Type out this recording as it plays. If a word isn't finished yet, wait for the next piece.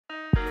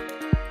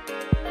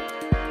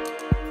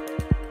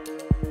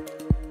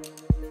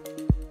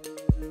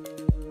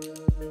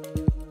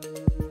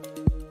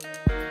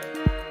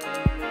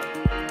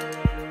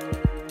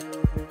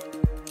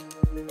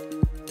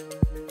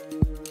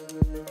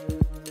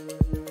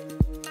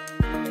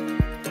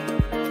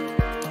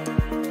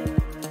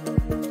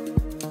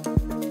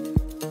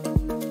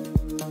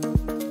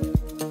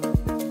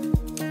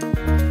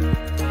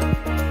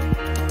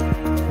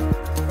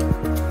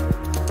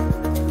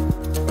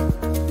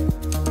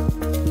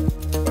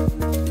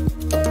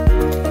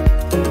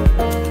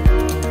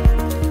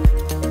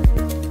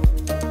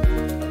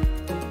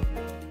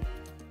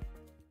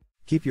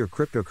Keep your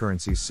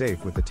cryptocurrencies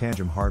safe with the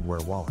Tangem hardware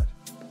wallet.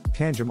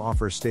 Tangem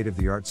offers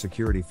state-of-the-art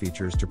security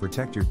features to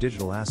protect your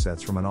digital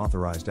assets from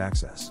unauthorized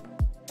access.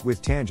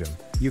 With Tangem,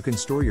 you can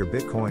store your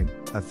Bitcoin,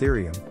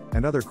 Ethereum,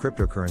 and other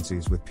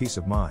cryptocurrencies with peace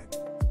of mind.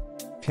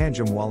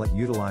 Tangem Wallet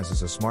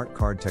utilizes a smart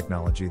card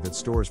technology that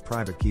stores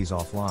private keys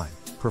offline,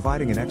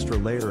 providing an extra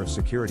layer of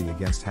security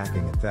against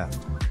hacking and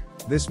theft.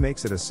 This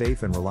makes it a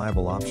safe and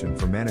reliable option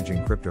for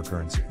managing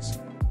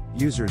cryptocurrencies.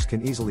 Users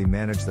can easily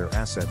manage their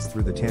assets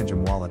through the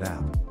Tangem Wallet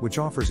app, which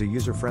offers a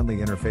user-friendly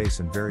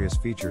interface and various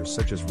features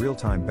such as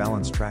real-time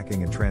balance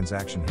tracking and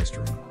transaction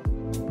history.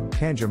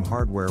 Tangem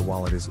hardware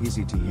wallet is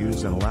easy to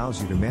use and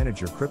allows you to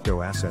manage your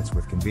crypto assets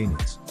with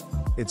convenience.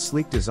 Its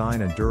sleek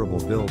design and durable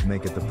build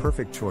make it the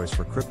perfect choice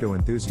for crypto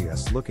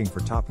enthusiasts looking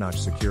for top-notch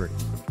security.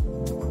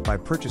 By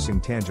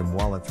purchasing Tangem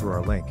Wallet through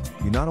our link,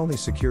 you not only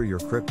secure your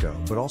crypto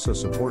but also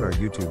support our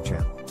YouTube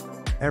channel.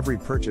 Every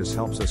purchase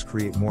helps us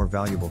create more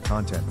valuable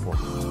content for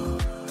you.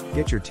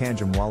 Get your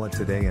Tangem Wallet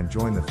today and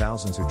join the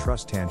thousands who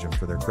trust Tangem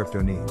for their crypto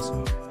needs.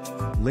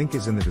 Link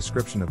is in the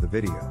description of the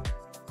video.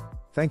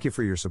 Thank you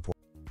for your support.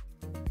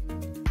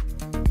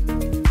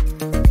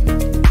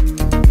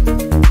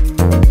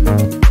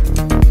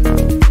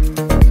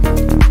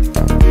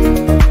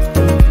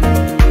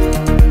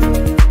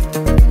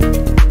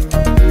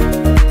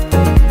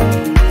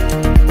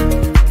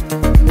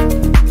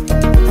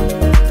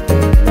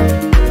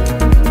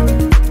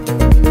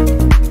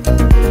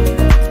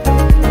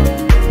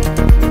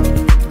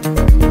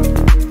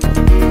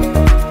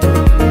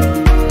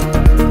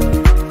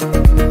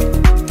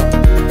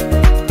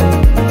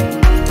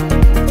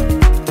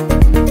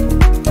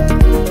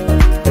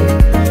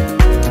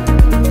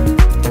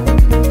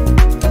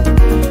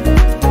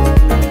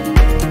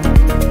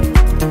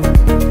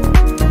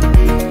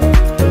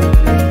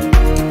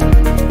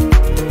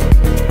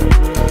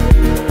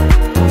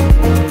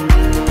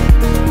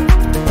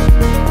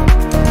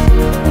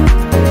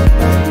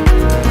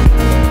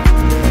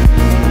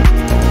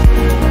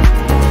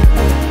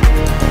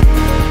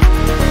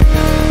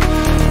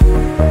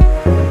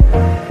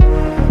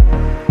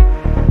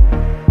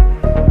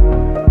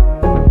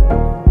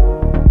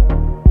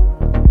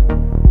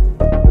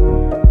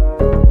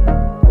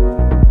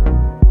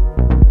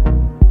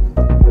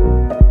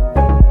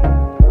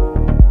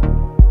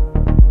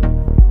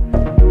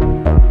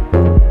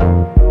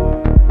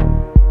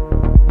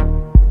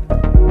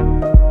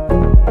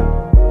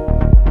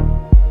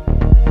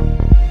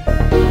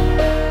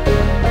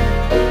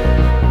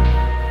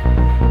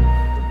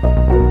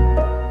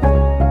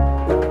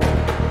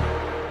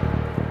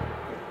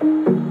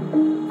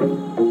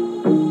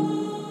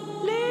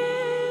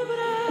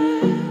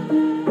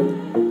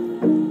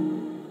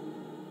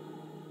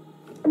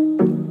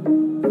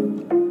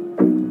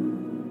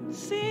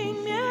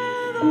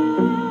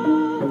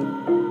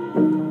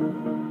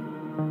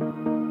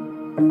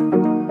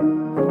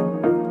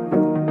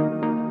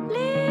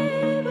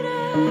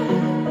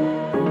 Libre.